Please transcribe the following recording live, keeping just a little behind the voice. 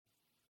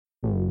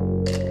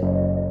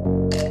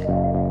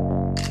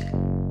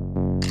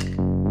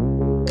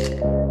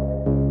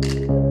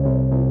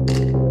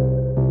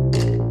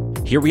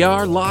Here we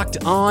are,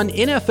 locked on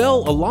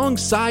NFL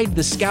alongside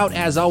the scout,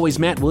 as always,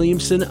 Matt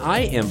Williamson.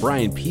 I am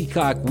Brian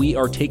Peacock. We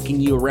are taking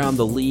you around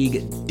the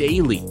league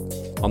daily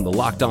on the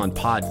Locked On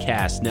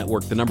Podcast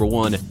Network, the number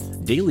one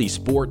daily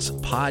sports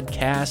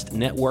podcast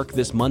network.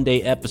 This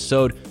Monday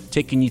episode,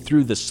 taking you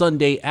through the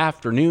Sunday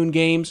afternoon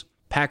games.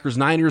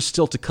 Packers-Niners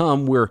still to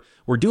come. We're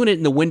doing it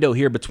in the window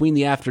here between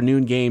the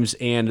afternoon games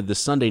and the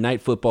Sunday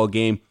night football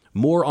game.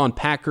 More on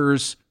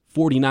Packers,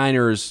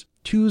 49ers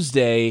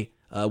Tuesday.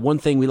 One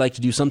thing we like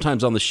to do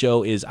sometimes on the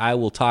show is I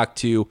will talk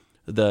to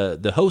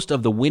the host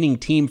of the winning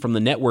team from the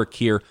network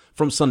here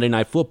from Sunday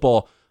Night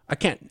Football. I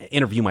can't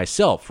interview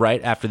myself, right,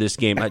 after this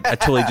game. I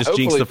totally just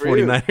jinxed the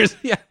 49ers.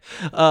 Yeah.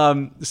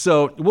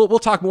 So we'll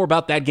talk more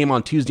about that game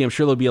on Tuesday. I'm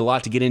sure there'll be a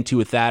lot to get into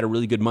with that. A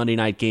really good Monday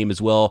night game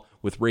as well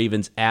with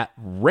Ravens at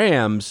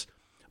Rams.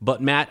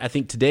 But, Matt, I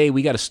think today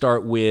we got to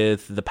start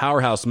with the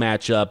powerhouse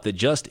matchup that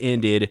just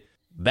ended.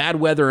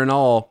 Bad weather and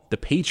all, the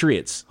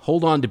Patriots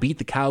hold on to beat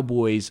the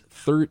Cowboys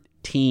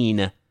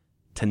 13-9,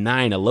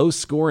 a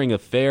low-scoring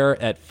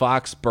affair at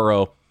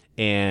Foxborough,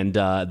 and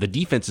the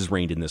defense is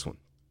reigned in this one.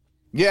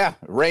 Yeah,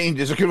 reigned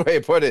is a good way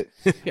to put it.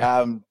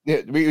 Yeah.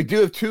 We do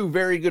have two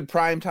very good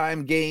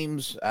primetime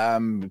games.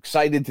 I'm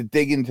excited to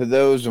dig into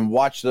those and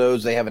watch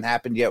those. They haven't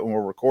happened yet when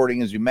we're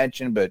recording, as you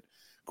mentioned, but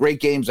great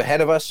games ahead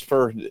of us.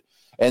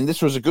 And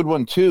this was a good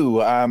one,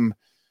 too.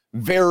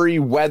 Very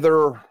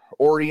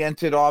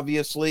weather-oriented,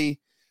 obviously.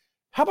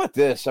 How about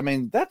this? I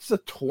mean, that's the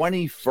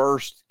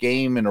 21st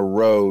game in a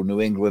row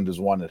New England has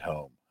won at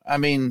home. I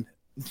mean,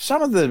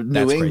 some of the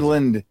New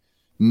England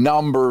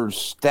numbers,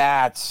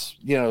 stats,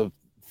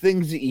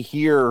 things that you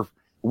hear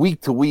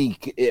week to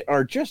week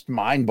are just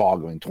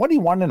mind-boggling.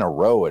 21 in a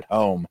row at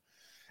home.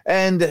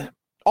 And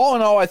all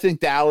in all, I think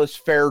Dallas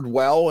fared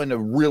well in a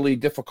really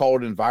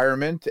difficult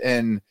environment.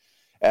 And,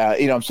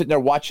 I'm sitting there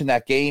watching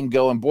that game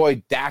going,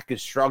 boy, Dak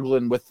is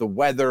struggling with the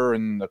weather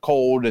and the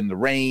cold and the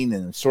rain,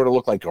 and it sort of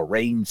looked like a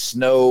rain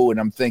snow. And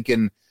I'm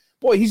thinking,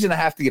 boy, he's going to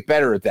have to get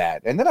better at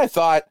that. And then I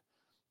thought,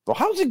 well,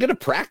 how's he going to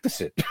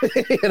practice it?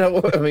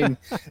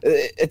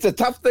 It's a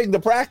tough thing to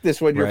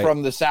practice when you're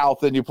from the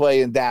South and you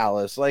play in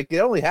Dallas. Like, it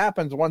only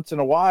happens once in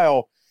a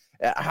while.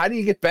 How do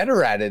you get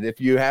better at it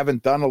if you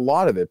haven't done a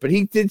lot of it? But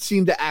he did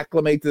seem to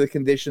acclimate to the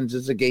conditions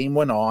as the game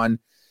went on.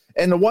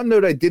 And the one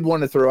note I did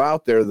want to throw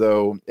out there,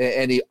 though,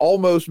 and he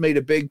almost made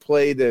a big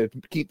play to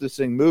keep this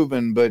thing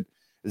moving, but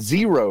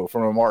 0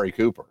 from Amari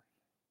Cooper.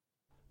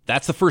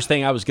 That's the first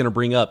thing I was going to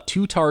bring up.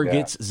 2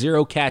 targets,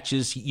 0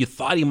 catches. You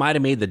thought he might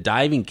have made the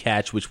diving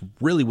catch, which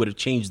really would have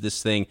changed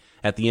this thing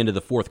at the end of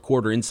the fourth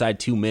quarter, inside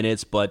 2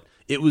 minutes, but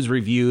it was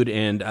reviewed,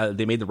 and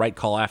they made the right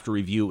call after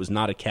review. It was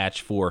not a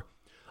catch for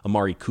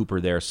Amari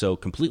Cooper there, so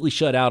completely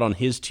shut out on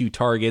his 2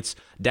 targets.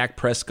 Dak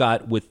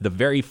Prescott with the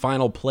very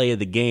final play of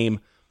the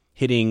game,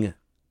 hitting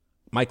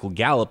Michael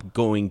Gallup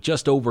going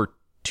just over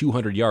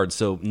 200 yards.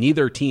 So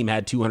neither team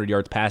had 200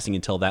 yards passing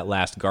until that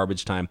last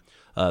garbage time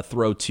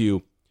throw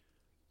to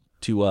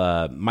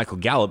Michael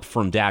Gallup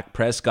from Dak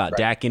Prescott. Right.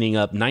 Dak ending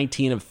up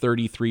 19 of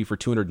 33 for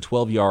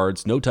 212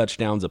 yards, no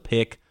touchdowns, a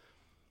pick.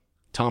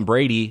 Tom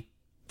Brady,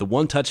 the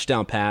 1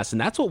 touchdown pass.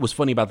 And that's what was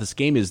funny about this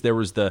game is there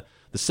was the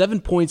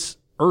 7 points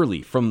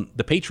early from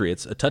the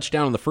Patriots, a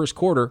touchdown in the first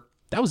quarter.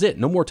 That was it.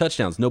 No more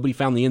touchdowns. Nobody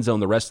found the end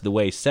zone the rest of the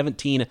way.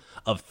 17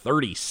 of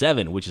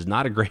 37, which is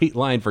not a great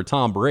line for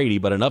Tom Brady,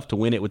 but enough to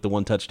win it with the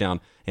 1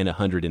 touchdown and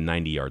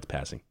 190 yards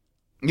passing.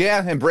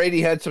 Yeah, and Brady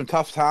had some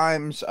tough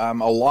times. A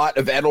lot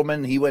of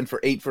Edelman. He went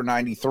for 8 for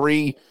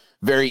 93.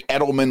 Very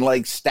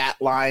Edelman-like stat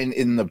line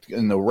in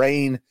the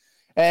rain.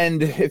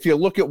 And if you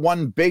look at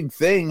one big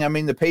thing, I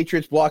mean, the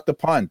Patriots blocked the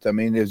punt. I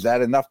mean, is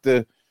that enough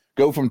to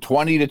go from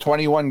 20 to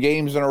 21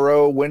 games in a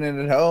row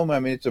winning at home? I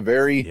mean, it's a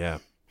very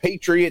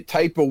Patriot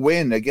type of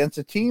win against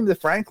a team that,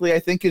 frankly, I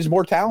think is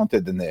more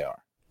talented than they are.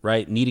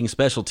 Right, needing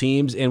special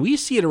teams, and we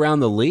see it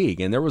around the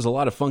league, and there was a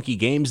lot of funky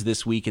games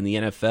this week in the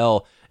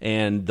NFL,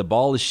 and the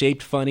ball is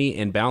shaped funny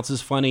and bounces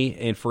funny,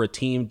 and for a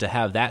team to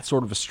have that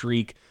sort of a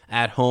streak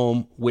at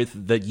home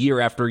with the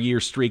year after year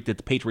streak that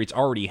the Patriots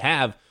already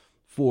have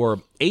for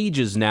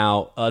ages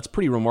now, it's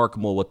pretty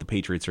remarkable what the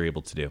Patriots are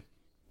able to do.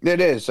 It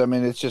is. I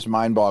mean, it's just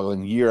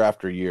mind-boggling year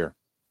after year.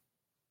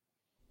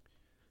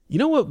 You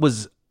know what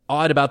was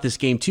odd about this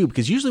game too,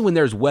 because usually when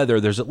there's weather,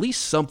 there's at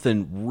least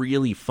something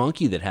really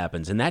funky that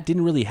happens, and that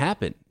didn't really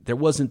happen. There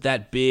wasn't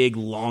that big,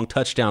 long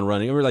touchdown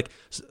running. Or like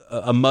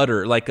a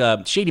mutter, like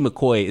Shady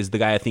McCoy is the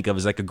guy I think of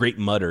as like a great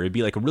mutter. It'd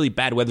be like a really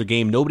bad weather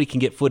game, nobody can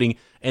get footing,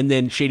 and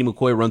then Shady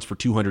McCoy runs for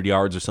 200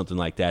 yards or something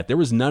like that. There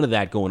was none of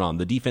that going on.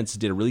 The defenses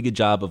did a really good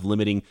job of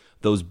limiting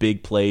those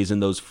big plays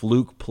and those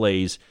fluke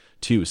plays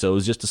too. So it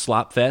was just a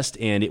slop fest,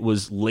 and it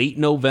was late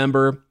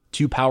November,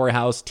 2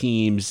 powerhouse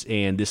teams,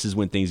 and this is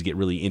when things get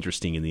really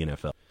interesting in the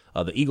NFL.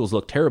 The Eagles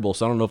look terrible,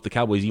 so I don't know if the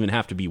Cowboys even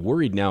have to be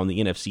worried now in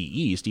the NFC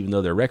East, even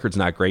though their record's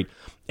not great.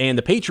 And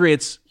the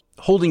Patriots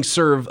holding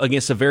serve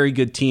against a very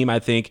good team, I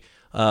think,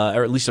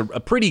 or at least a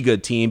pretty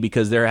good team,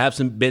 because there have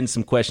been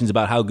some questions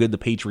about how good the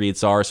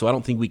Patriots are, so I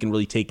don't think we can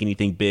really take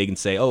anything big and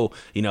say, oh,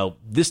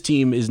 this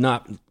team is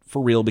not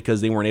for real because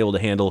they weren't able to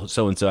handle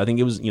so-and-so. I think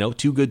it was,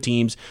 two good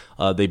teams.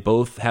 They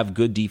both have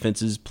good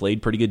defenses,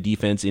 played pretty good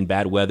defense in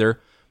bad weather,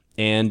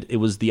 and it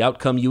was the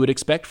outcome you would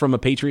expect from a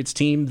Patriots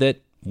team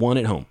that won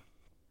at home.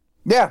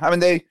 Yeah, I mean,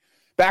 they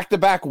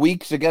back-to-back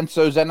weeks against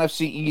those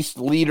NFC East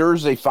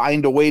leaders, they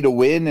find a way to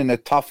win in a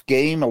tough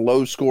game, a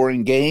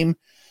low-scoring game.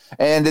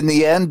 And in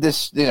the end,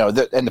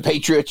 the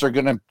Patriots are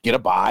going to get a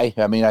bye.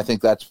 I mean, I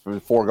think that's a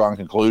foregone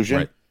conclusion.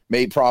 Right.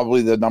 Made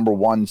probably the number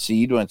 1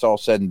 seed when it's all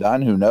said and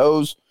done. Who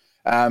knows?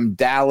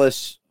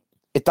 Dallas,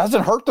 it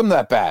doesn't hurt them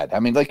that bad. I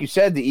mean, like you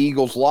said, the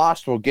Eagles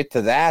lost. We'll get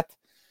to that.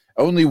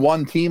 Only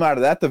one team out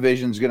of that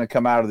division is going to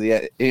come out of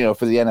the,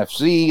 for the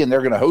NFC, and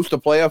they're going to host a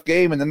playoff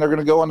game, and then they're going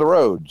to go on the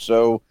road.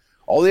 So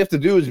all they have to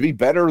do is be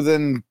better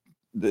than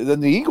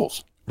the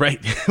Eagles. Right,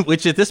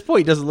 which at this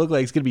point doesn't look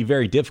like it's going to be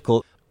very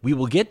difficult. We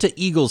will get to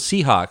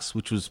Eagles-Seahawks,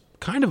 which was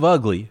kind of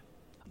ugly.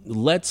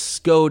 Let's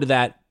go to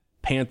that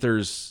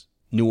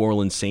Panthers-New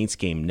Orleans Saints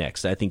game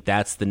next. I think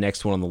that's the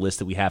next one on the list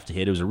that we have to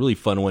hit. It was a really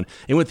fun one.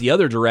 And went the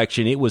other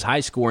direction. It was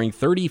high-scoring,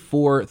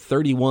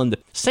 34-31. The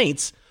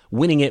Saints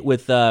winning it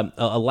with a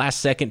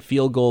last-second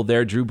field goal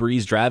there. Drew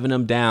Brees driving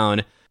them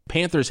down.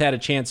 Panthers had a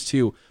chance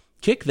to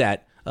kick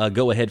that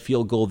go-ahead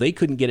field goal. They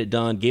couldn't get it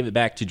done, gave it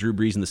back to Drew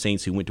Brees and the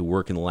Saints, who went to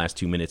work in the last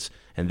 2 minutes,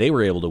 and they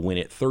were able to win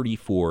it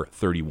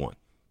 34-31.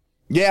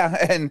 Yeah,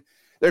 and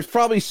there's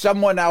probably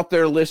someone out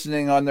there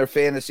listening on their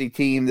fantasy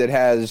team that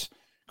has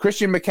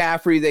Christian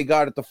McCaffrey. They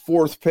got at the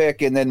 4th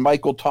pick, and then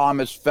Michael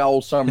Thomas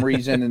fell some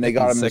reason, and they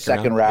got him in the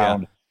second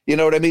round. Yeah. You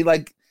know what I mean?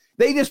 Like,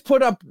 they just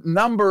put up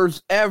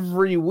numbers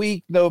every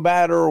week, no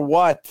matter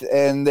what,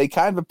 and they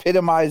kind of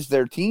epitomized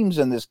their teams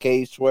in this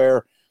case,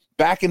 where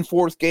back and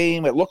forth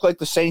game, it looked like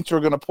the Saints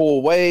were going to pull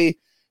away.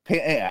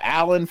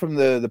 Allen from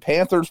the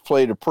Panthers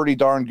played a pretty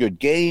darn good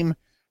game.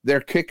 Their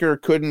kicker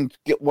couldn't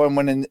get one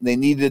when they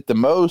needed it the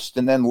most,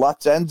 and then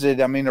Lutz ends it.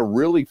 I mean, a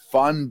really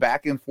fun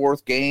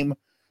back-and-forth game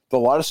with a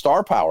lot of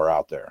star power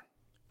out there.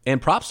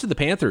 And props to the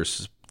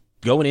Panthers.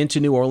 Going into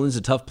New Orleans,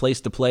 a tough place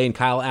to play, and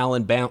Kyle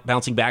Allen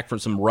bouncing back from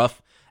some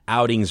rough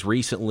outings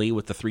recently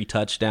with the 3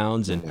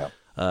 touchdowns and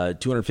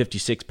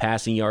 256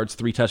 passing yards,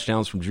 3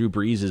 touchdowns from Drew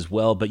Brees as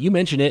well. But you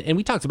mentioned it, and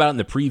we talked about it in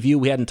the preview.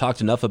 We hadn't talked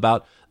enough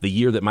about the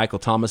year that Michael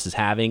Thomas is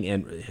having,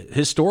 and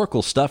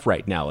historical stuff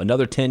right now.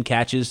 Another 10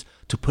 catches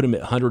to put him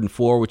at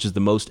 104, which is the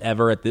most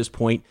ever at this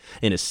point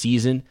in a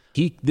season.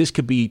 This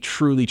could be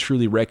truly,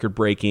 truly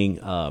record-breaking,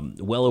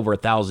 well over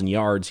 1,000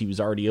 yards. He was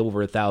already over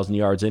 1,000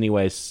 yards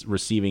anyways,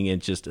 receiving it.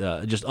 Just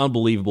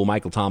unbelievable,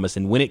 Michael Thomas.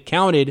 And when it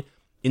counted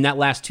in that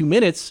last 2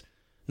 minutes,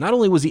 not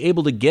only was he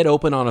able to get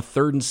open on a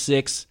 3rd and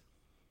 6,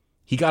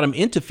 he got him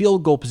into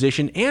field goal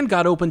position and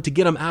got open to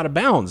get him out of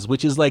bounds,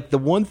 which is like the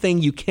one thing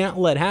you can't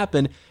let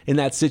happen in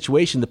that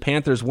situation. The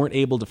Panthers weren't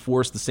able to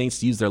force the Saints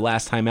to use their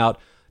last timeout.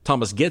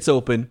 Thomas gets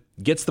open,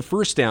 gets the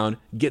first down,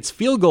 gets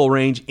field goal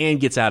range, and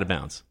gets out of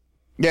bounds.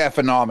 Yeah,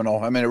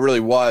 phenomenal. I mean, it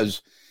really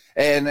was.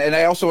 And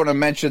I also want to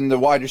mention the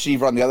wide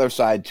receiver on the other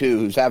side, too,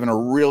 who's having a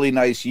really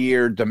nice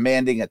year,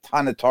 demanding a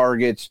ton of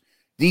targets.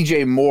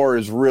 DJ Moore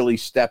has really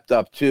stepped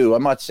up, too.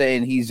 I'm not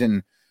saying he's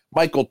in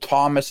Michael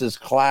Thomas's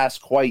class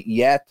quite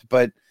yet,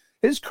 but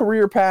his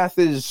career path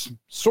is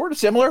sort of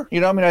similar.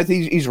 I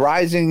think he's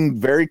rising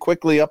very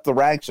quickly up the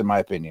ranks, in my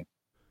opinion.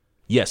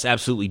 Yes,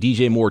 absolutely.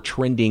 DJ Moore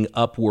trending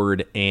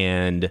upward,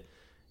 and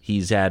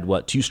he's had,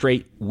 2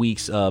 straight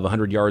weeks of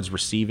 100 yards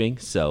receiving.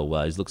 So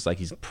it looks like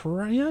he's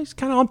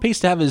kind of on pace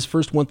to have his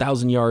first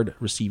 1,000-yard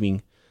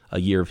receiving a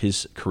year of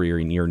his career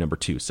in year number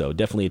 2. So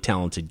definitely a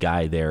talented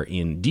guy there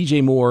in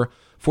DJ Moore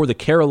for the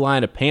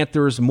Carolina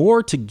Panthers.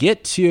 More to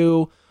get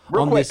to.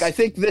 Real quick, I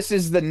think this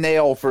is the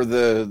nail for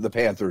the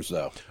Panthers,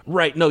 though.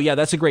 Right. No, yeah,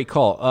 that's a great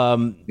call.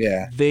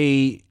 Yeah.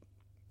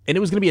 And it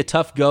was going to be a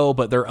tough go,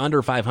 but they're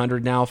under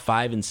 500 now,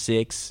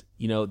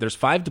 5-6. There's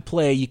 5 to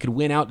play. You could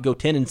win out, go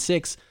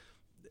 10-6.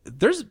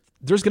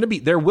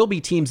 There will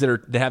be teams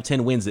that have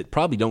 10 wins that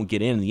probably don't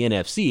get in the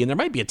NFC, and there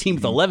might be a team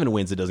with 11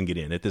 wins that doesn't get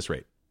in at this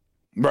rate.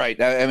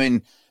 Right. I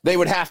mean, they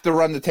would have to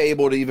run the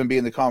table to even be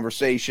in the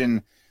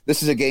conversation.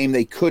 This is a game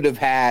they could have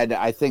had.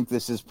 I think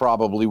this is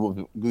probably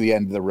the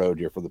end of the road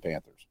here for the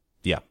Panthers.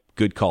 Yeah,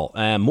 good call.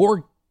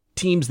 More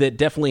teams that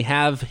definitely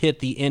have hit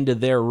the end of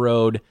their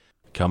road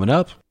coming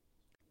up.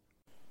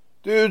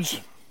 Dudes,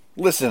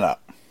 listen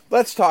up.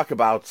 Let's talk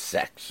about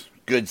sex.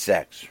 Good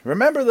sex.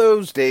 Remember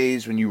those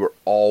days when you were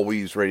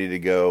always ready to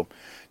go?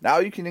 Now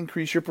you can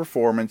increase your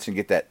performance and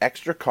get that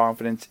extra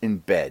confidence in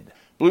bed.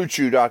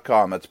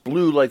 BlueChew.com. That's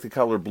blue like the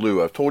color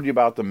blue. I've told you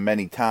about them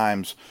many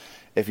times.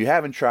 If you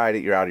haven't tried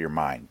it, you're out of your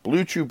mind.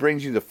 Blue Chew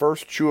brings you the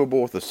first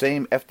chewable with the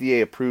same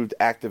FDA-approved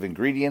active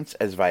ingredients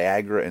as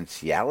Viagra and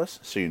Cialis,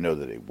 so you know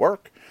that they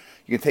work.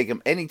 You can take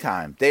them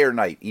anytime, day or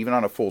night, even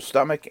on a full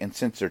stomach, and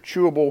since they're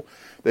chewable,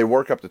 they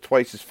work up to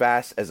twice as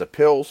fast as a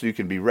pill, so you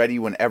can be ready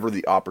whenever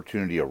the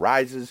opportunity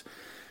arises.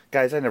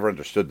 Guys, I never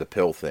understood the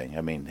pill thing.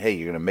 I mean, hey,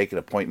 you're going to make an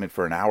appointment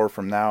for an hour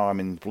from now? I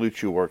mean, Blue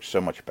Chew works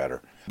so much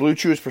better. Blue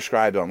Chew is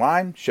prescribed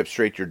online, shipped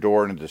straight to your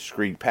door in a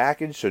discreet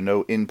package, so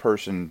no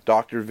in-person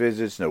doctor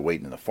visits, no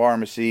waiting in the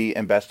pharmacy,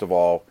 and best of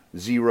all,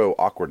 zero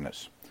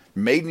awkwardness.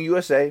 Made in the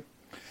USA,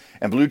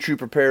 And Blue Chew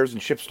prepares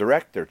and ships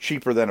direct. They're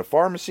cheaper than a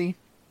pharmacy.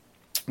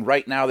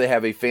 Right now, they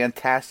have a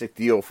fantastic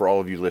deal for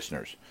all of you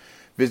listeners.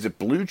 Visit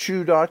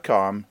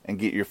BlueChew.com and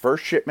get your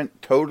first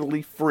shipment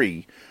totally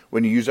free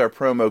when you use our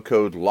promo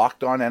code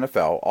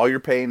LOCKEDONNFL. All you're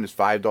paying is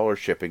 $5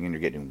 shipping, and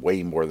you're getting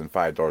way more than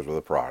 $5 worth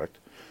of product.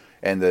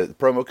 And the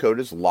promo code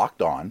is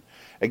LOCKEDON.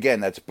 Again,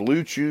 that's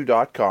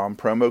BlueChew.com,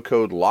 promo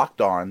code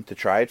LOCKEDON to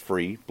try it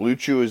free. Blue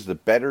Chew is the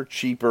better,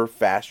 cheaper,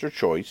 faster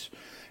choice.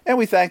 And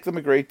we thank them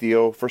a great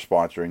deal for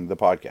sponsoring the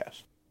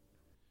podcast.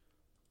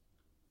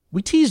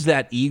 We teased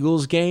that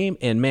Eagles game,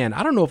 and man,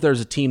 I don't know if there's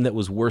a team that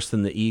was worse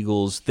than the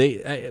Eagles.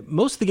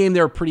 Most of the game,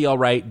 they were pretty all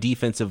right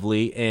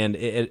defensively, and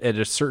at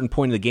a certain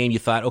point in the game, you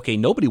thought, okay,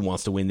 nobody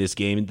wants to win this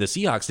game. The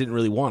Seahawks didn't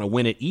really want to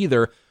win it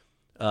either,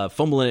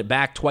 fumbling it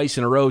back twice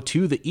in a row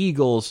to the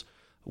Eagles.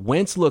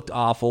 Wentz looked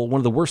awful. One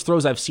of the worst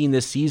throws I've seen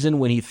this season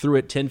when he threw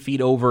it 10 feet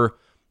over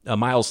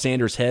Miles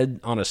Sanders' head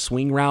on a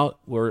swing route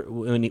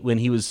when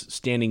he was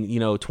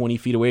standing 20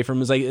 feet away from him.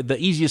 It was like the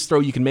easiest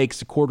throw you can make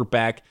as a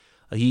quarterback.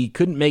 He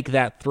couldn't make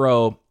that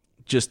throw.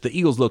 Just the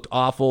Eagles looked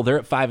awful. They're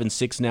at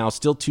 5-6 now,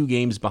 still 2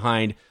 games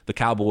behind the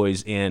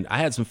Cowboys, and I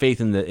had some faith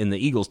in the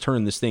Eagles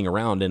turning this thing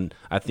around, and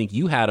I think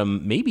you had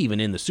them maybe even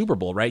in the Super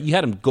Bowl, right? You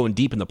had them going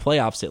deep in the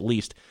playoffs at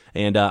least,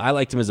 and I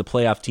liked them as a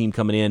playoff team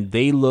coming in.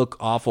 They look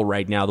awful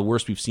right now, the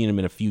worst we've seen them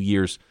in a few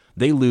years.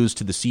 They lose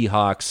to the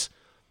Seahawks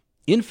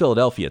in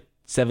Philadelphia,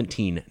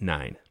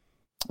 17-9.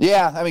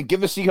 Yeah, I mean,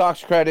 give the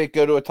Seahawks credit,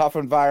 go to a tough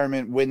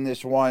environment, win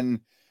this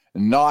one.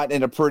 Not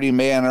in a pretty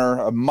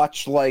manner,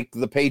 much like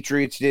the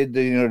Patriots did,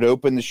 to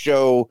open the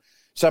show.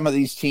 Some of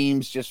these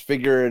teams just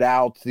figure it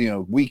out,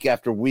 week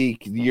after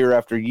week, year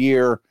after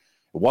year. It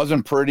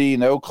wasn't pretty,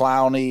 no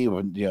Clowney.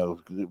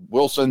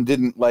 Wilson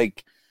didn't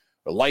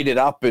light it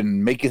up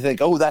and make you think,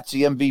 oh, that's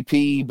the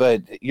MVP.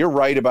 But you're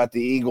right about the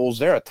Eagles.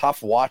 They're a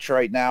tough watch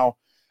right now.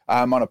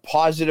 On a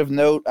positive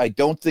note, I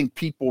don't think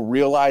people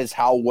realize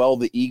how well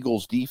the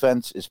Eagles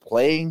defense is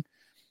playing.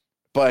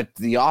 But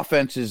the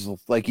offense is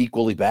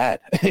equally bad.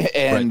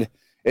 And right.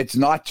 It's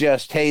not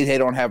just, hey, they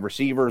don't have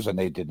receivers, and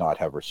they did not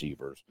have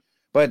receivers.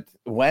 But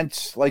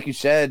Wentz, like you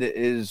said,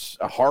 is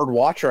a hard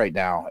watch right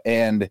now.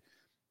 And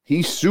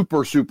he's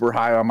super, super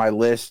high on my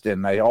list.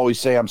 And I always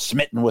say I'm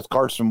smitten with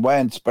Carson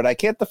Wentz, but I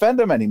can't defend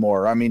him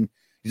anymore. I mean,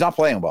 he's not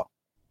playing well.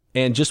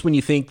 And just when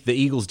you think the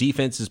Eagles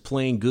defense is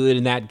playing good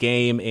in that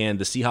game and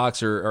the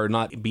Seahawks are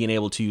not being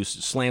able to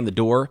slam the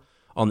door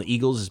on the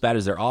Eagles as bad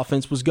as their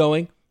offense was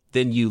going,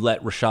 then you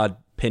let Rashad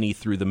Penny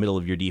through the middle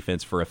of your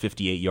defense for a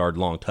 58-yard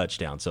long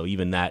touchdown. So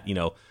even that,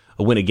 a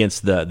win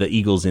against the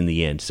Eagles in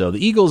the end. So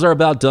the Eagles are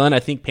about done. I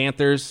think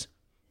Panthers,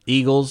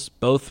 Eagles,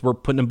 we're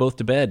putting them both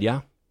to bed,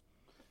 yeah?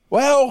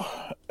 Well,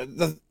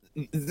 the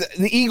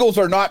Eagles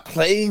are not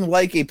playing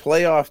like a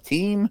playoff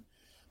team.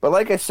 But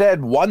like I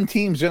said, one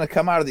team's going to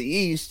come out of the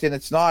East, and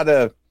it's not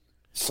a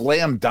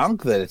slam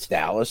dunk that it's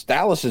Dallas.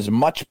 Dallas is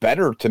much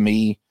better to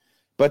me.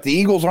 But the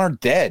Eagles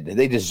aren't dead.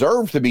 They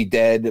deserve to be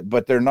dead,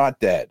 but they're not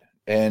dead.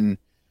 And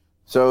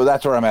so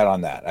that's where I'm at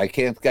on that. I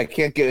can't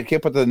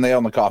put the nail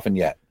in the coffin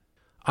yet.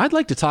 I'd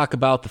like to talk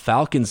about the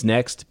Falcons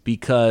next,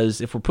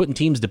 because if we're putting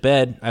teams to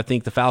bed, I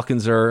think the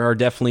Falcons are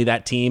definitely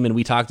that team. And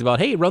we talked about,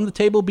 hey, run the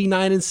table, be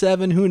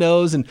 9-7, who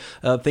knows? And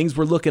things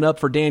were looking up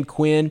for Dan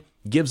Quinn.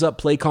 Gives up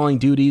play calling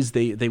duties.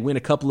 They win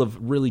a couple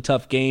of really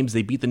tough games.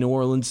 They beat the New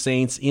Orleans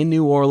Saints in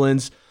New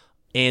Orleans,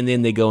 and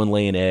then they go and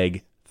lay an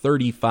egg.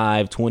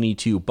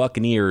 35-22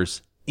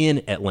 Buccaneers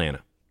in Atlanta.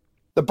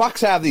 The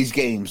Bucs have these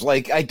games.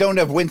 I don't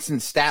have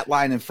Winston's stat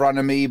line in front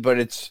of me, but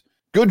it's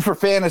good for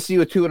fantasy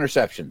with 2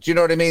 interceptions. You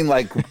know what I mean?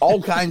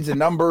 All kinds of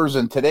numbers,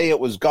 and today it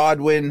was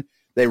Godwin.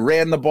 They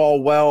ran the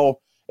ball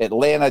well.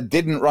 Atlanta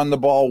didn't run the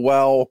ball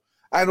well.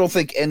 I don't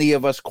think any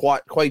of us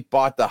quite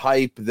bought the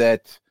hype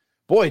that,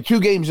 boy, 2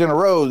 games in a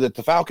row that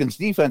the Falcons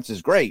defense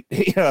is great.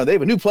 They have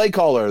a new play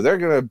caller. They're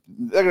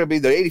gonna be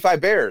the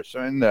 85 Bears.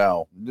 And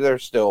no, they're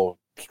still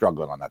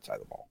struggling on that side of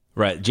the ball.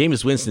 Right.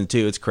 Jameis Winston,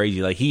 too. It's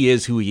crazy. He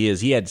is who he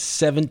is. He had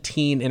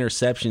 17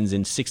 interceptions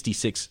in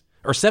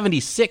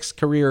 76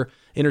 career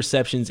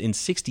interceptions in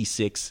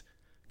 66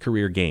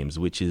 career games,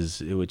 which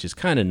is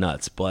kind of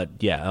nuts. But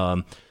yeah,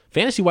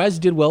 fantasy-wise, he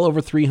did well, over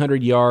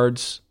 300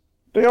 yards.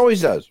 He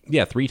always does.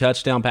 Yeah, 3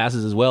 touchdown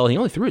passes as well. He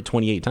only threw it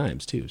 28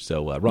 times, too.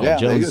 So Ronald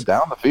Jones.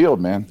 Down the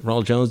field, man.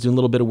 Ronald Jones doing a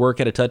little bit of work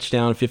at a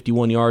touchdown,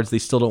 51 yards. They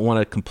still don't want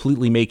to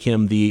completely make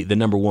him the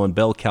number one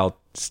bell cow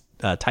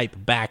type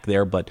back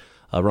there, but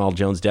Ronald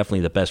Jones definitely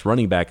the best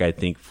running back, I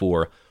think,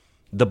 for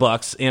the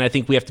Bucs. And I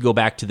think we have to go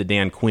back to the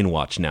Dan Quinn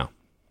watch now.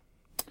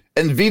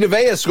 And Vita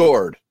Vea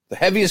scored, the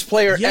heaviest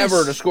player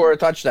ever to score a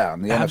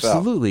touchdown in the NFL.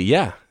 Absolutely,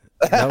 yeah.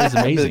 That was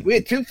amazing. We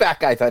had 2 fat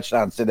guy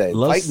touchdowns today.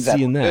 Love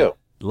seeing that. Too.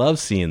 Love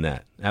seeing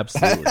that.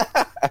 Absolutely.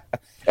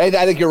 And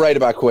I think you're right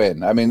about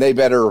Quinn. I mean, they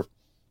better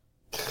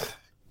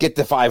get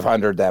to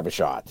 500 to have a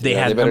shot. They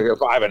better go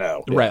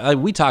 5-0. Right.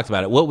 We talked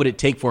about it. What would it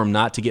take for him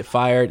not to get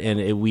fired? And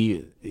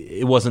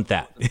it wasn't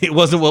that. It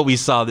wasn't what we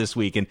saw this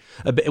week. And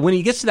when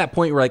he gets to that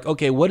point, we're like,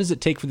 okay, what does it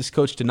take for this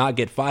coach to not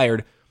get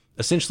fired?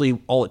 Essentially,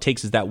 all it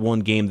takes is that one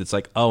game that's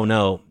like, oh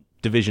no,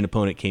 division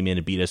opponent came in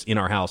and beat us in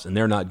our house, and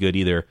they're not good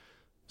either.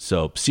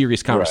 So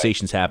serious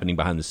conversations happening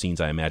behind the scenes,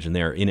 I imagine,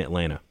 there in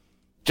Atlanta.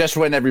 Just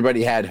when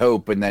everybody had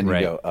hope, and then you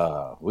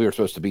go, we were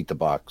supposed to beat the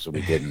Bucs, so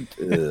we didn't.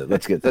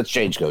 Let's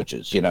change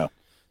coaches. You know,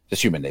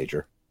 just human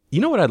nature. You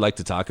know what I'd like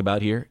to talk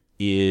about here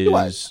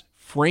is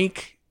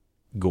Frank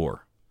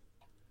Gore,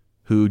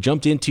 who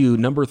jumped into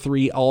number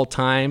 3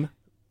 all-time,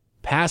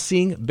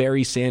 passing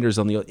Barry Sanders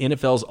on the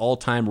NFL's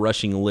all-time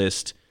rushing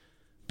list.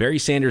 Barry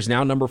Sanders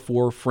now number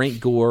 4. Frank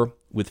Gore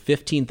with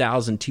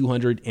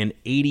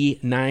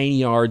 15,289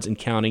 yards and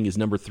counting is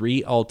number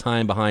 3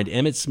 all-time behind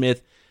Emmitt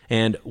Smith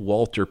and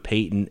Walter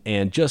Payton.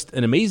 And just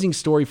an amazing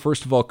story,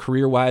 first of all,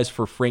 career-wise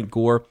for Frank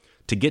Gore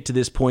to get to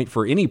this point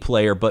for any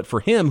player, but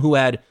for him who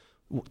had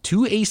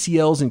 2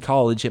 ACLs in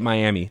college at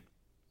Miami,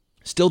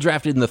 still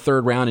drafted in the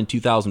 3rd round in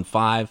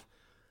 2005.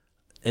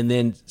 And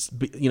then,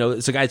 you know,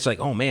 it's a guy that's like,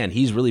 oh man,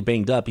 he's really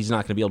banged up. He's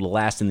not going to be able to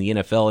last in the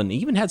NFL. And he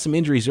even had some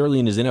injuries early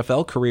in his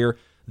NFL career.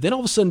 Then all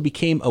of a sudden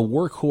became a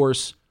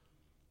workhorse,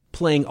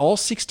 playing all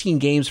 16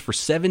 games for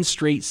 7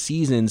 straight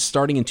seasons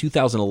starting in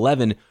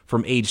 2011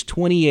 from age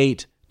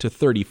 28 to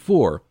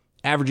 34,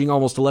 averaging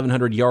almost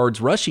 1,100 yards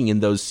rushing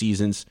in those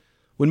seasons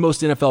when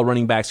most NFL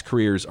running backs'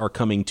 careers are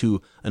coming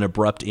to an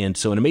abrupt end.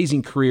 So an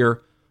amazing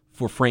career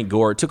for Frank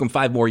Gore. It took him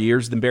 5 more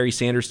years than Barry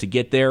Sanders to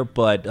get there,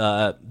 but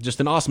just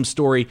an awesome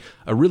story,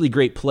 a really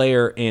great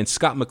player, and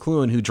Scott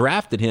McCloughan, who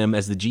drafted him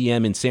as the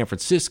GM in San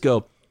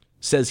Francisco,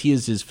 says he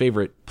is his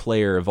favorite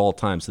player of all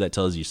time, so that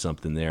tells you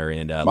something there,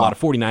 and a lot of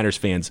 49ers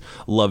fans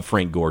love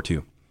Frank Gore,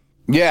 too.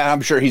 Yeah,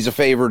 I'm sure he's a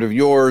favorite of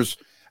yours.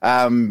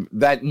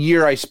 That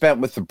year I spent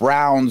with the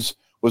Browns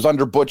was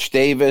under Butch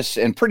Davis,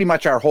 and pretty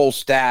much our whole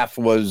staff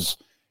was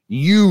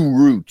U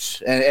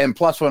roots. And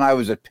plus, when I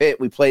was at Pitt,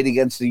 we played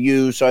against the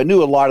U, so I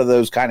knew a lot of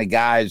those kind of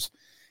guys,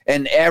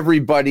 and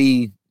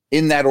everybody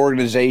in that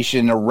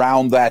organization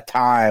around that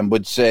time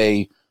would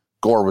say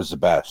Gore was the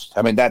best.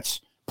 I mean,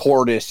 that's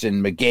Portis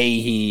and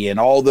McGahee and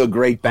all the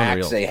great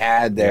backs they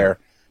had there.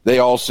 They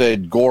all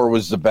said Gore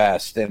was the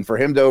best. And for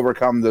him to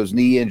overcome those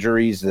knee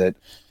injuries that,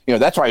 you know,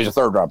 that's why he's a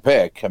 3rd round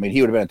pick. I mean,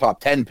 he would have been a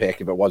top 10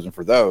 pick if it wasn't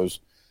for those,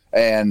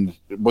 and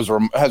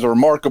has a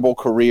remarkable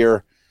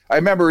career. I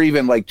remember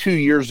even like 2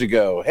 years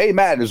ago, hey,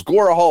 Matt, is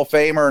Gore a Hall of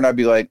Famer? And I'd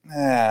be like,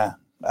 I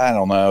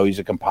don't know. He's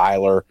a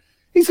compiler.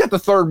 He's got the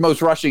 3rd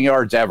most rushing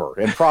yards ever,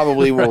 and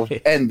probably will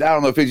end. I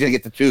don't know if he's going to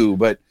get to 2,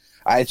 but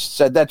I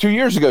said that 2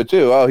 years ago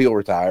too. Oh, he'll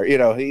retire. You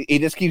know, he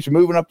just keeps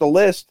moving up the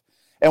list,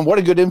 and what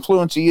a good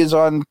influence he is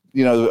on,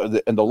 you know,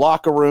 in the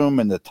locker room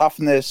and the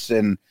toughness.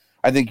 And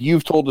I think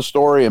you've told the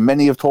story, and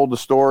many have told the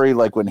story,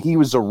 like when he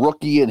was a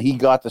rookie and he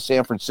got to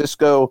San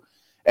Francisco,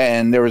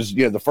 and there was,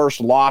 you know, the first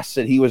loss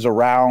that he was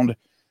around,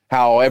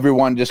 how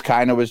everyone just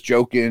kind of was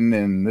joking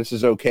and this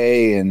is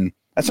okay. And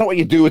that's not what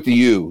you do with the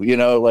U, you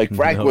know, like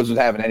Frank wasn't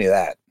having any of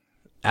that.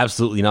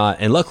 Absolutely not.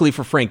 And luckily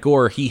for Frank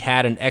Gore, he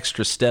had an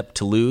extra step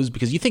to lose,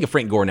 because you think of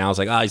Frank Gore now, it's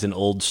like, he's an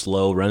old,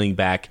 slow running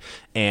back.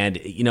 And,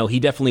 you know, he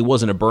definitely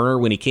wasn't a burner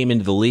when he came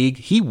into the league.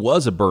 He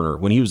was a burner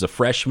when he was a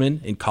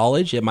freshman in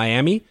college at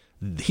Miami.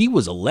 He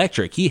was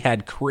electric. He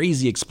had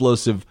crazy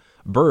explosive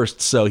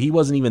bursts. So he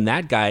wasn't even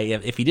that guy.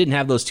 If he didn't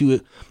have those 2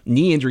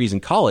 knee injuries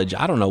in college,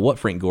 I don't know what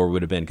Frank Gore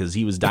would have been, because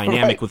he was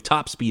dynamic with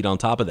top speed on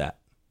top of that.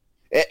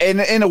 And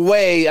in a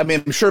way, I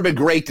mean, I'm sure it'd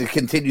been great to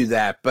continue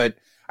that, but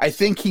I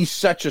think he's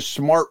such a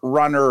smart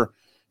runner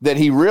that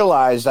he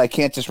realized I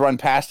can't just run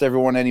past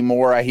everyone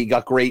anymore. He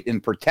got great in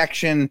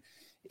protection.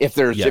 If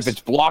it's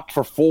blocked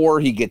for 4,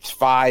 he gets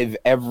 5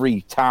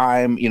 every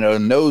time, you know,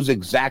 knows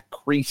exact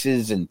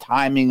creases and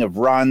timing of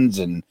runs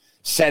and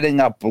setting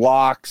up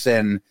blocks.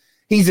 And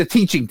he's a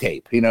teaching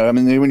tape, you know. I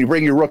mean, when you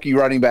bring your rookie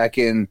running back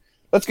in,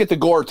 let's get the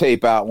Gore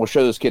tape out and we'll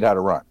show this kid how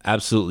to run.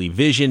 Absolutely.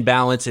 Vision,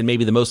 balance, and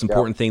maybe the most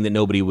important thing that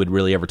nobody would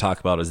really ever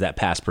talk about is that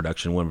pass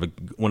production. One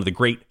of the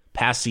great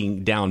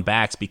passing down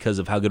backs because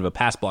of how good of a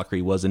pass blocker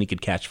he was, and he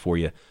could catch for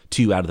you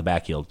 2 out of the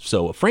backfield.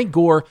 So Frank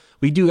Gore,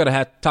 we do got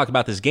to talk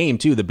about this game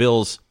too. The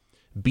Bills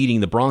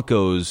beating the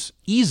Broncos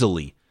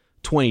easily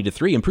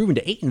 20-3, improving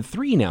to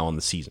 8-3 now on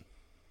the season.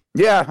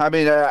 Yeah, I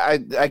mean,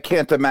 I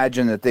can't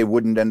imagine that they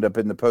wouldn't end up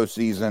in the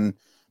postseason,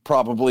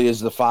 probably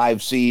as the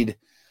 5 seed.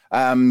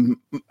 I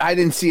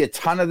didn't see a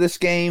ton of this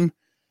game.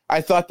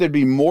 I thought there'd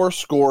be more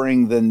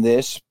scoring than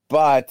this,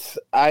 but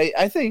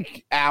I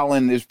think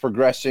Allen is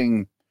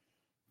progressing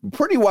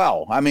pretty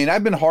well. I mean,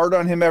 I've been hard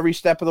on him every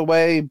step of the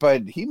way,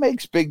 but he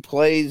makes big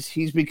plays.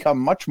 He's become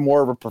much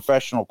more of a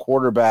professional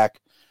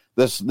quarterback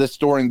this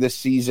during this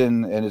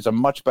season, and is a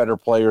much better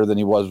player than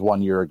he was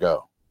 1 year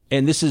ago.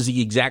 And this is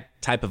the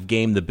exact type of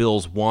game the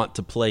Bills want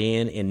to play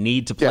in and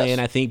need to play in,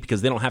 I think,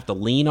 because they don't have to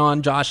lean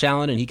on Josh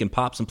Allen, and he can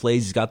pop some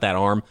plays. He's got that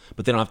arm,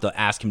 but they don't have to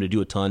ask him to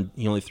do a ton.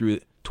 He only threw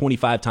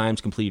 25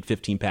 times, completed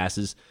 15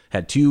 passes,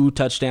 had 2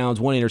 touchdowns,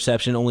 1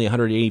 interception, only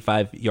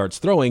 185 yards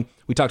throwing.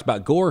 We talked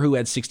about Gore, who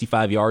had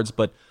 65 yards,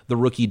 but the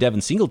rookie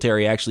Devin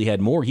Singletary actually had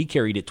more. He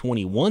carried it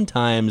 21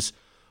 times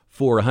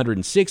for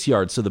 106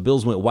 yards. So the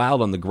Bills went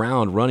wild on the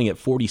ground, running it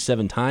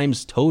 47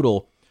 times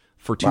total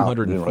for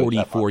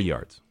 244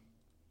 yards.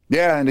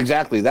 Yeah, and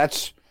exactly.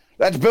 That's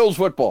Bills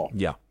football.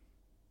 Yeah.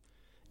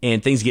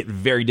 and things get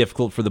very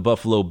difficult for the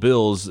Buffalo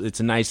Bills,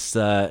 it's nice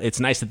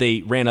that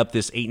they ran up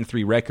this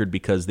 8-3 record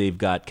because they've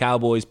got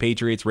Cowboys,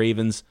 Patriots,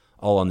 Ravens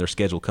all on their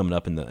schedule coming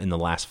up in the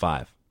last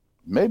 5.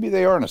 Maybe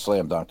they aren't a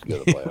slam dunk to go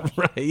to the playoffs.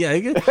 Right? Yeah,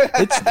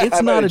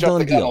 it's not a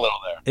done deal.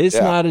 It's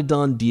not a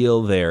done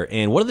deal there.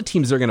 And one of the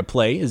teams they're going to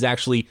play is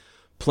actually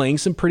playing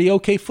some pretty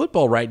okay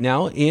football right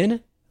now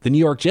in the New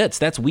York Jets.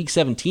 That's Week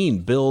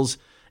 17. Bills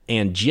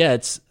and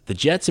Jets. The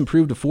Jets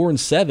improved to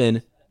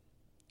 4-7,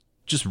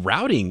 just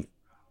routing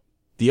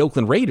the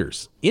Oakland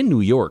Raiders in New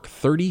York,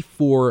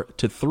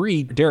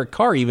 34-3. Derek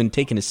Carr even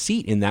taking a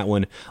seat in that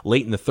one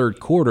late in the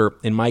third quarter,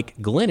 and Mike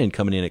Glennon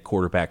coming in at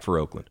quarterback for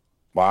Oakland.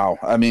 Wow.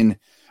 I mean,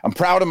 I'm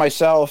proud of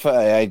myself.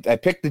 I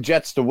picked the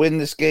Jets to win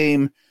this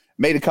game,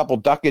 made a couple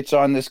ducats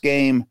on this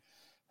game,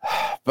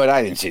 but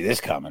I didn't see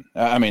this coming.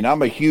 I mean,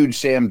 I'm a huge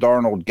Sam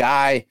Darnold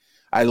guy.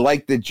 I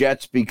like the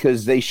Jets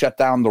because they shut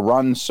down the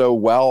run so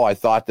well. I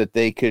thought that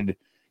they could,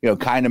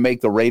 kind of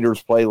make the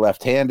Raiders play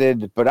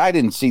left-handed, but I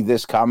didn't see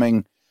this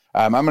coming.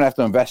 I'm going to have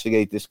to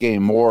investigate this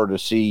game more to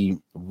see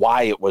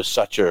why it was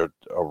such a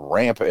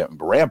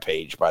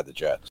rampage by the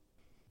Jets.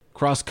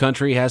 Cross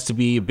country has to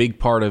be a big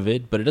part of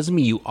it, but it doesn't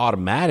mean you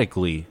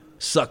automatically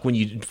suck when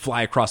you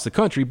fly across the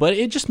country, but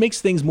it just makes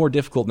things more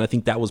difficult, and I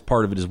think that was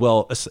part of it as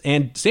well.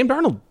 And Sam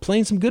Darnold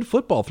playing some good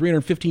football,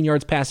 315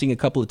 yards passing, a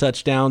couple of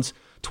touchdowns,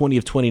 20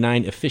 of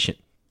 29, efficient.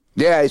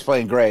 Yeah, he's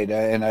playing great,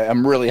 and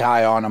I'm really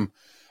high on him.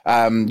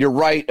 You're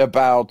right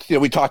about,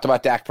 we talked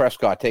about Dak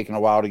Prescott taking a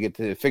while to get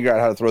to figure out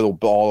how to throw the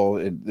ball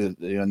in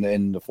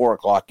the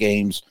 4:00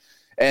 games.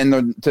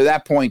 And to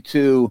that point,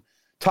 too,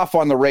 tough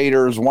on the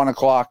Raiders,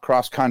 1:00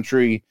 cross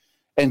country,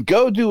 and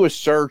go do a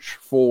search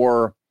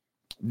for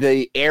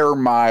the air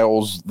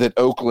miles that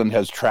Oakland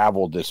has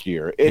traveled this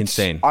year. It's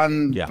insane.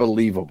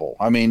 Unbelievable.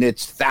 Yeah. I mean,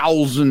 it's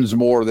thousands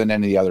more than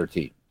any other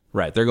team.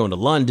 Right. They're going to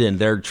London.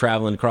 They're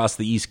traveling across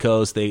the East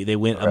Coast. They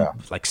went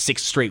like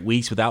 6 straight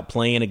weeks without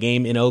playing a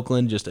game in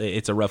Oakland.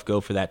 It's a rough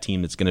go for that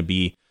team that's going to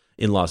be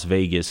in Las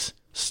Vegas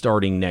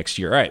starting next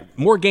year. All right,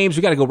 more games.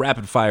 We got to go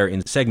rapid fire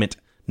in segment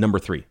number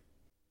 3.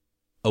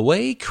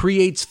 Away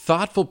creates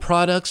thoughtful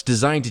products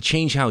designed to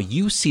change how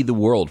you see the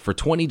world. For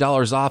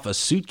 $20 off a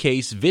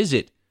suitcase,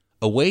 visit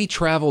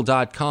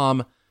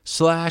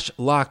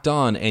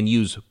awaytravel.com/lockedon and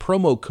use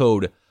promo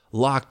code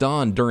Locked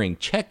On during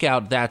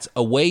checkout. That's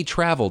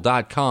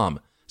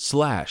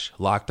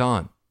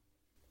awaytravel.com/lockedon.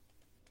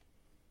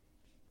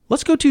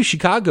 Let's go to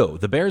Chicago.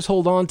 The Bears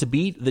hold on to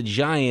beat the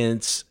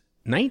Giants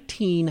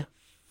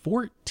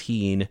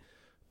 19-14.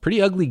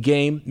 Pretty ugly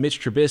game.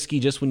 Mitch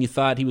Trubisky, just when you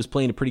thought he was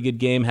playing a pretty good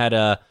game, had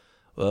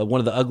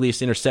one of the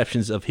ugliest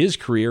interceptions of his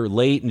career,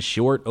 late and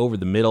short over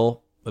the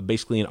middle,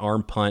 basically an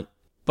arm punt.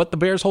 But the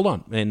Bears hold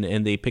on,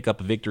 and they pick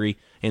up a victory,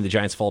 and the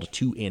Giants fall to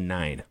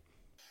 2-9.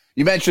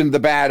 You mentioned the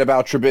bad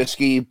about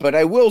Trubisky, but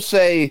I will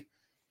say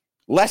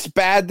less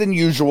bad than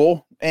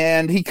usual,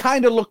 and he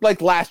kind of looked like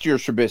last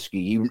year's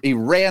Trubisky. He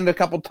ran a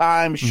couple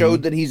times,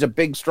 showed that he's a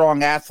big,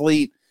 strong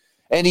athlete,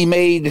 and he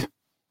made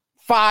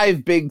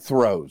 5 big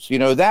throws.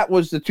 That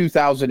was the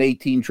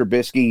 2018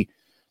 Trubisky.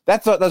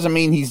 That doesn't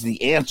mean he's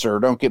the answer,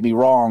 don't get me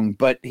wrong,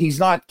 but he's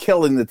not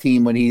killing the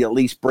team when he at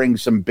least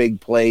brings some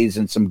big plays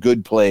and some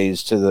good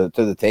plays to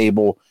the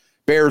table.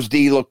 Bears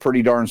D looked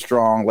pretty darn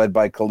strong, led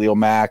by Khalil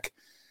Mack.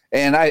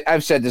 And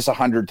I've said this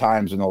 100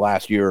 times in the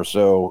last year or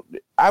so.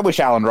 I wish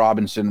Allen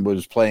Robinson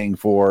was playing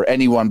for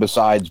anyone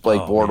besides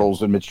Blake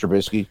Bortles and Mitch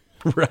Trubisky.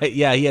 Right,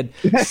 yeah, he had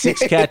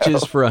 6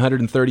 catches for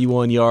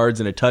 131 yards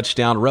and a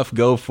touchdown. Rough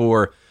go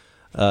for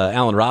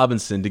Allen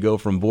Robinson to go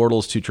from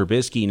Bortles to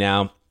Trubisky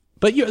now.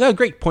 But that was a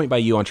great point by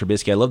you on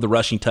Trubisky. I love the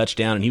rushing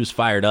touchdown, and he was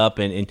fired up.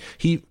 And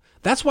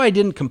that's why I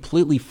didn't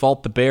completely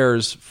fault the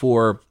Bears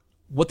for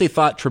what they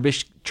thought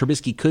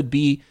Trubisky could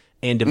be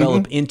and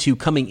develop into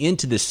coming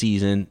into this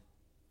season.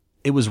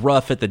 It was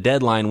rough at the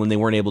deadline when they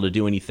weren't able to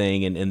do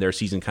anything, and their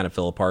season kind of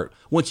fell apart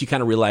once you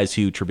kind of realize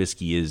who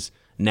Trubisky is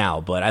now.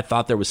 But I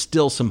thought there was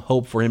still some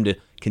hope for him to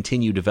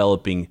continue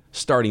developing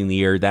starting the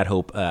year. That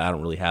hope I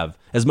don't really have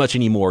as much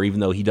anymore, even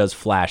though he does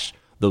flash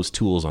those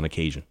tools on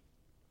occasion.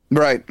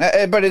 Right.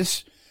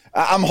 But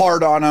I'm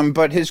hard on him,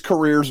 but his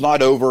career's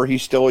not over.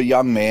 He's still a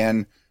young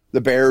man.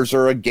 The Bears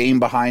are a game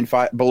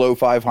below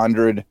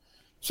 500.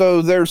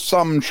 So there's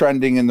some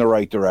trending in the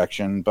right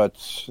direction, but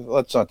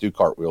let's not do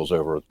cartwheels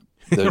over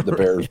the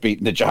Bears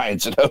beating the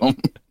Giants at home.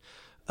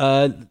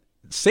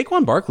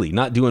 Saquon Barkley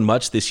not doing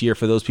much this year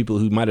for those people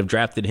who might have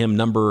drafted him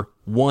number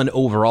 1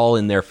 overall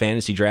in their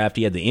fantasy draft.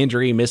 He had the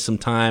injury, missed some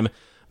time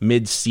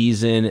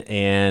mid-season,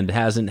 and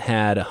hasn't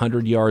had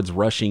 100 yards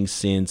rushing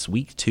since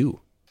week 2.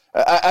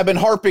 I've been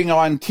harping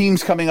on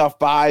teams coming off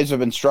buys have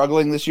been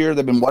struggling this year.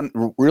 They've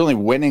been really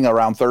winning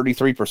around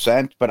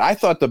 33%, but I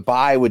thought the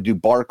bye would do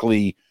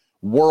Barkley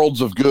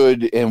worlds of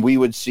good, and we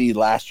would see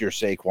last year's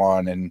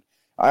Saquon. And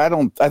I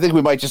think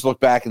we might just look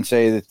back and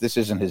say that this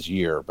isn't his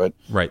year. But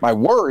right. My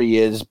worry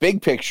is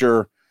big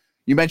picture.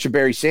 You mentioned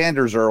Barry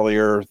Sanders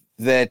earlier,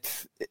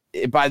 that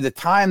by the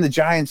time the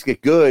Giants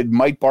get good,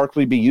 might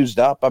Barkley be used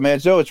up? I mean, I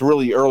know it's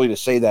really early to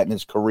say that in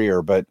his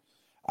career, but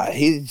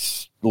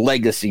his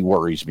legacy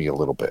worries me a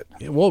little bit.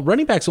 Well,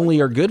 running backs only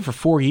are good for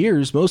 4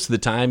 years most of the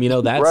time.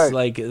 That's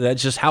right.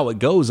 That's just how it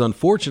goes,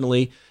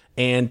 unfortunately.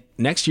 And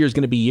next year is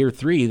going to be year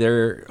 3.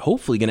 They're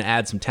hopefully going to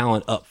add some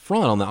talent up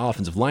front on the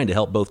offensive line to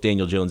help both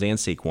Daniel Jones and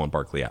Saquon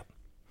Barkley out.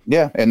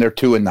 Yeah, and they're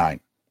 2-9.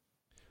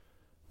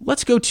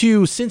 Let's go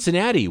to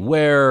Cincinnati,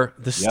 where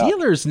the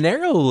Steelers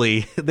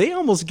narrowly, they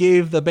almost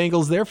gave the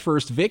Bengals their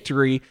first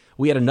victory.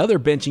 We had another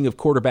benching of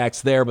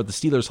quarterbacks there, but the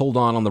Steelers hold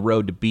on the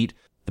road to beat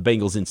the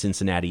Bengals in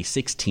Cincinnati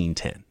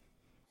 16-10.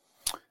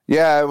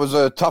 Yeah, it was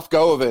a tough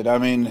go of it. I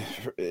mean,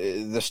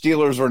 the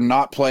Steelers were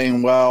not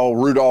playing well.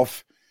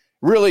 Rudolph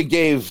really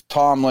gave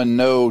Tomlin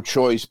no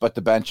choice but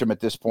to bench him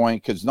at this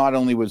point, because not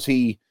only was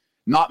he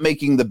not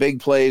making the big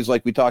plays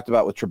like we talked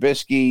about with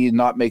Trubisky,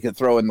 not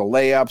throwing the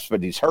layups,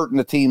 but he's hurting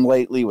the team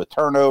lately with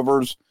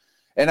turnovers.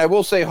 And I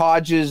will say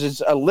Hodges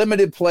is a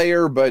limited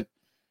player, but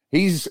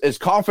he's as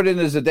confident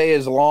as the day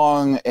is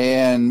long,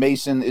 and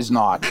Mason is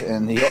not.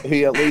 And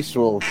he at least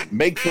will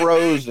make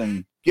throws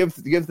and give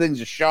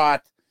things a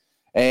shot.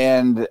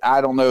 And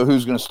I don't know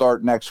who's going to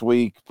start next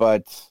week,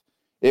 but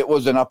it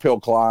was an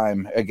uphill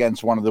climb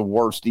against one of the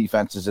worst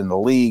defenses in the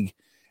league.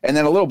 And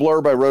then a little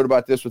blurb I wrote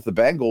about this with the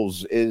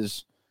Bengals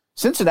is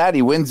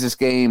Cincinnati wins this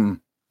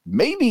game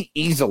maybe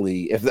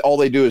easily if all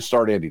they do is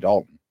start Andy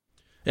Dalton.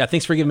 Yeah,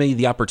 thanks for giving me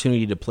the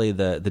opportunity to play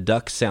the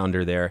duck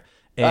sounder there.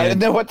 And I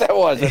didn't know what that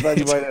was. I thought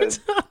you might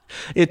have.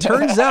 It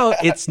turns out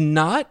it's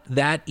not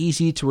that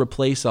easy to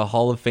replace a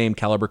Hall of Fame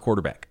caliber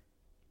quarterback.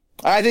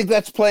 I think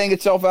that's playing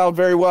itself out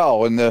very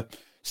well. And the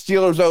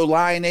Steelers'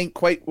 O-line ain't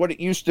quite what it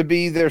used to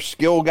be. Their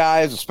skill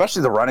guys,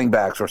 especially the running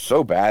backs, are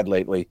so bad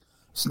lately.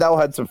 Snell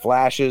had some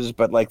flashes,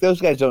 but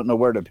those guys don't know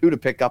who to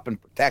pick up in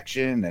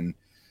protection. And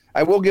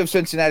I will give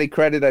Cincinnati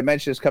credit. I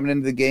mentioned this coming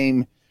into the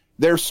game.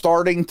 They're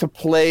starting to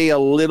play a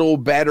little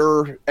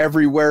better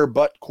everywhere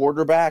but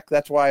quarterback.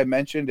 That's why I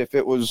mentioned if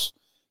it was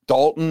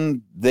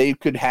Dalton, they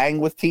could hang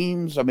with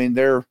teams. I mean,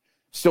 they're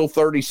still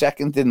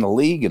 32nd in the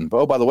league. And,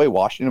 by the way,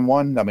 Washington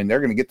won. I mean, they're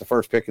going to get the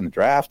first pick in the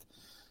draft.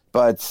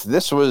 But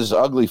this was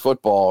ugly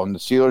football, and the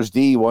Steelers'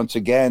 D, once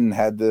again,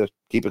 had to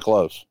keep it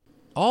close.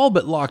 All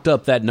but locked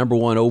up that number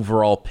 1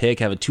 overall pick,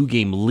 have a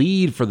 2-game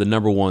lead for the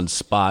number 1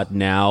 spot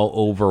now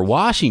over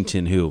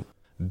Washington, who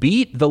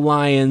beat the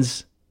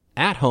Lions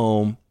at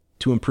home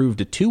to improve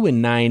to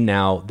 2-9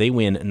 now. They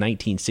win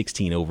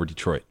 19-16 over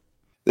Detroit.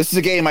 This is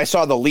a game I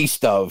saw the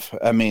least of.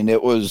 I mean,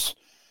 it was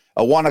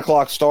a 1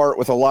 o'clock start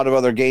with a lot of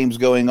other games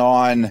going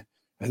on.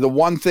 The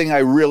one thing I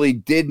really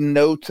did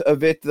note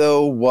of it,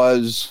 though,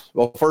 was,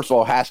 well, first of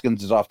all,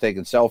 Haskins is off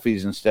taking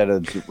selfies instead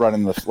of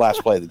running the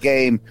last play of the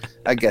game.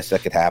 I guess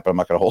that could happen. I'm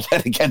not going to hold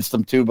that against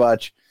them too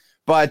much.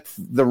 But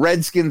the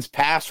Redskins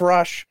pass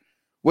rush,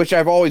 which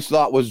I've always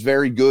thought was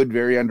very good,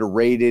 very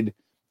underrated.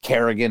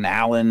 Kerrigan,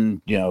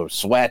 Allen,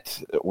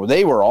 Sweat,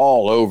 they were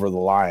all over the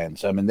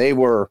Lions. I mean, they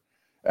were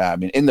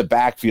in the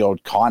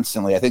backfield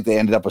constantly. I think they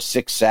ended up with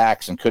 6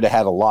 sacks and could have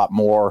had a lot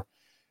more.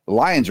 The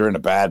Lions are in a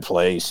bad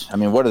place. I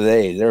mean, what are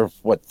they? They're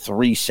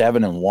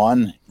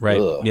 3-7-1? Right.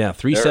 Ugh. Yeah,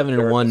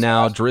 3-7-1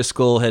 now.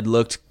 Driscoll had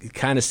looked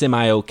kind of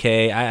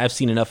semi-okay. I've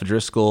seen enough of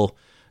Driscoll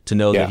to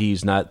know that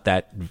he's not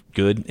that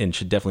good and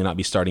should definitely not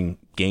be starting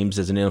games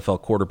as an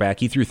NFL quarterback.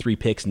 He threw 3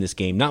 picks in this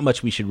game. Not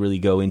much we should really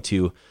go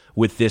into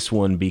with this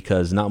one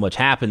because not much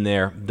happened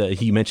there.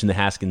 You mentioned the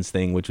Haskins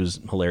thing, which was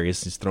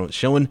hilarious. He's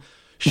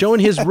showing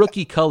his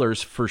rookie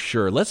colors for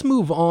sure. Let's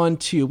move on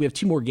to, we have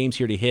 2 more games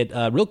here to hit.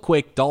 Real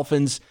quick,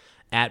 Dolphins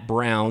at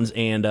Browns,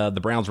 and the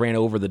Browns ran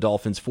over the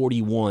Dolphins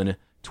 41-24.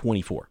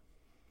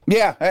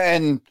 Yeah,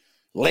 and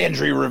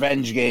Landry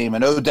revenge game,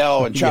 and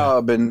Odell and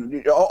Chubb,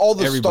 and all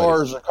the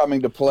stars are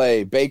coming to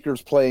play.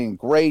 Baker's playing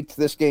great.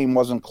 This game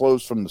wasn't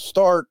close from the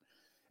start.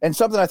 And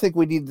something I think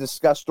we need to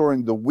discuss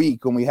during the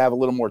week when we have a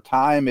little more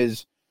time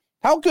is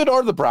how good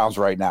are the Browns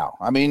right now?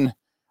 I mean,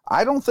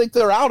 I don't think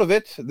they're out of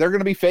it. They're going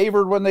to be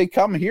favored when they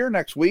come here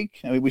next week.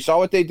 I mean, we saw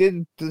what they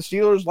did to the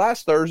Steelers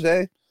last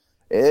Thursday.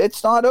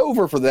 It's not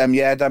over for them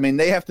yet. I mean,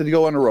 they have to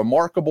go on a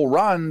remarkable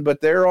run,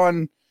 but they're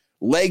on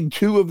leg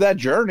 2 of that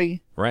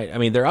journey. Right. I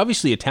mean, they're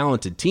obviously a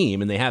talented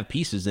team, and they have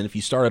pieces. And if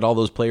you started all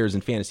those players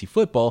in fantasy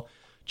football,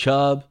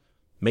 Chubb,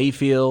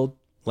 Mayfield,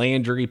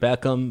 Landry,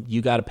 Beckham,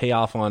 you got to pay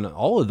off on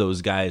all of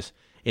those guys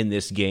in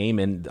this game.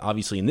 And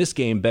obviously in this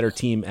game, better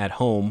team at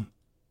home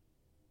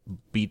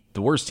beat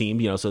the worst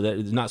team, so that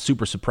it's not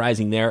super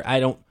surprising there. I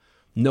don't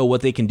know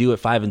what they can do at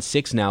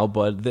 5-6 now,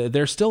 but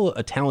they're still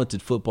a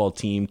talented football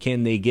team.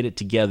 Can they get it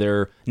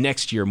together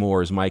next year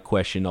more is my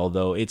question,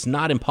 although it's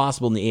not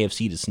impossible in the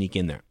AFC to sneak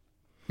in there.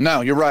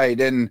 No, you're right.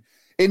 And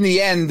in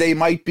the end, they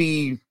might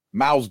be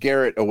Myles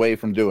Garrett away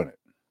from doing it.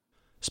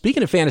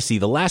 Speaking of fantasy,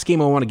 the last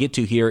game I want to get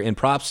to here, and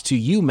props to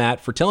you, Matt,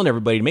 for telling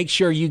everybody to make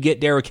sure you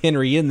get Derrick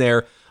Henry in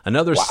there.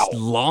 Another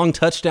long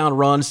touchdown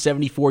run,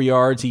 74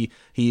 yards.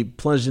 He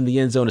plunged in the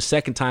end zone a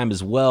second time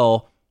as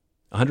well.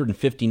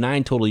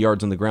 159 total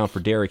yards on the ground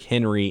for Derrick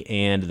Henry,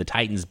 and the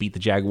Titans beat the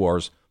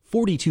Jaguars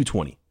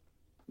 42-20.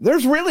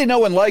 There's really no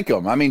one like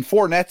him. I mean,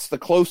 Fournette's the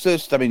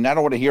closest. I mean, I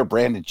don't want to hear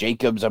Brandon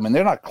Jacobs. I mean,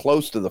 they're not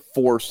close to the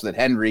force that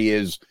Henry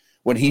is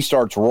when he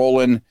starts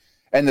rolling.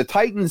 And the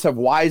Titans have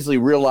wisely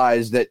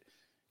realized that,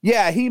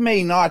 yeah, he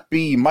may not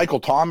be Michael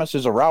Thomas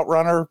as a route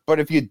runner, but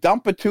if you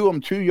dump it to him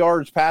 2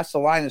 yards past the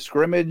line of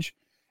scrimmage,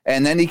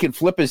 and then he can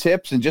flip his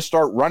hips and just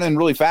start running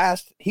really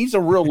fast, he's a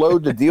real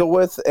load to deal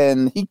with,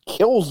 and he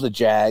kills the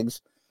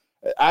Jags.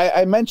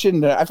 I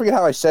mentioned, I forget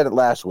how I said it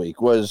last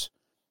week, was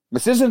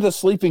this isn't a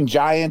sleeping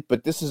giant,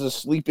 but this is a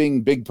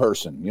sleeping big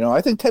person. You know,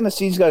 I think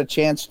Tennessee's got a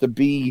chance to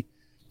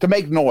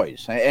make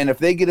noise. And if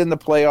they get in the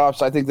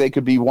playoffs, I think they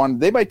could be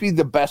they might be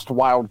the best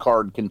wild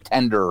card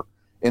contender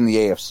in the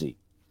AFC.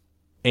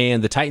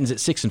 And the Titans at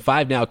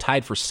 6-5 now,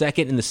 tied for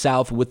second in the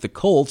South with the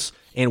Colts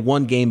and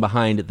 1 game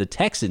behind the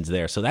Texans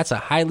there. So that's a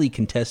highly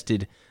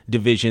contested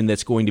division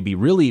that's going to be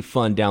really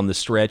fun down the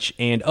stretch.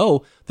 And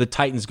the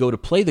Titans go to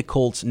play the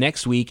Colts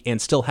next week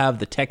and still have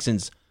the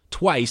Texans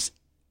twice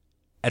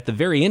at the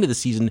very end of the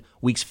season,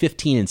 weeks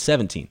 15 and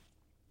 17.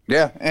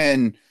 Yeah,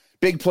 and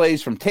big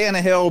plays from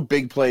Tannehill,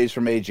 big plays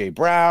from A.J.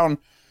 Brown.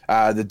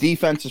 The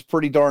defense is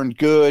pretty darn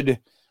good.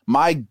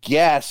 My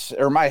guess,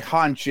 or my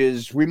hunch,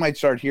 is we might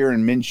start hearing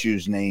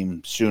Minshew's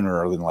name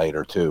sooner than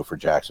later, too, for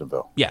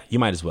Jacksonville. Yeah, you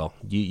might as well.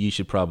 You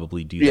should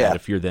probably do that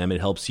if you're them.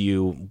 It helps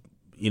you,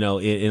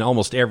 in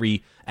almost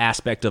every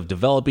aspect of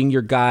developing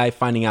your guy,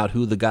 finding out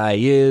who the guy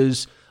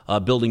is,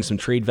 building some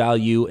trade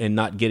value, and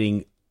not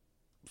getting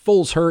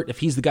Foles hurt. If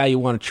he's the guy you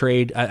want to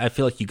trade, I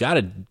feel like you got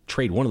to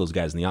trade one of those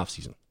guys in the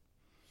offseason.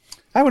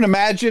 I would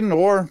imagine,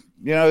 or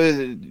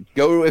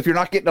go if you're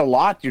not getting a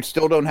lot, you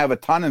still don't have a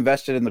ton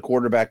invested in the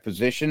quarterback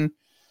position.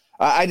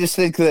 I just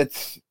think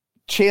that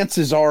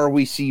chances are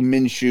we see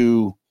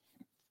Minshew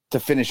to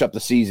finish up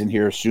the season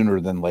here sooner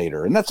than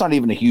later. And that's not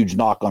even a huge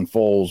knock on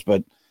Foles,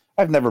 but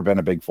I've never been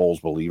a big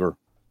Foles believer.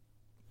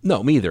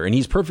 No, me either. And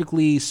he's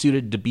perfectly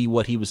suited to be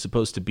what he was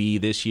supposed to be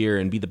this year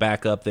and be the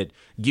backup that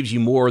gives you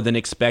more than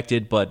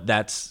expected. But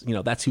that's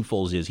who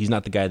Foles is. He's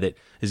not the guy that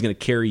is going to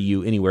carry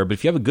you anywhere. But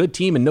if you have a good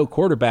team and no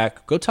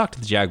quarterback, go talk to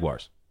the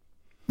Jaguars.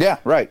 Yeah,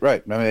 right.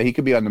 I mean, he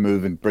could be on the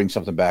move and bring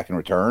something back in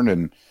return.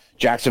 And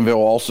Jacksonville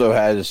also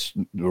has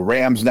the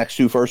Rams' next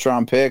 2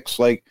 first-round picks.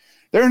 Like,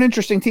 they're an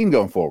interesting team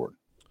going forward.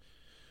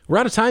 We're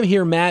out of time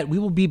here, Matt. We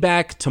will be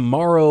back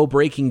tomorrow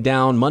breaking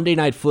down Monday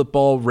Night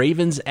Football,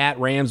 Ravens at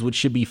Rams, which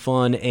should be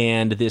fun,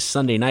 and this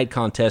Sunday night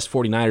contest,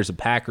 49ers and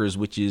Packers,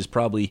 which is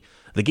probably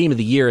the game of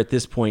the year at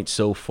this point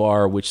so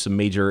far, which some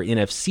major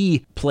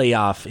NFC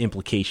playoff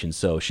implications,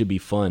 so it should be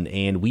fun.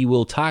 And we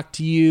will talk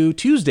to you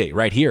Tuesday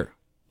right here,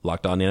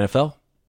 Locked On NFL.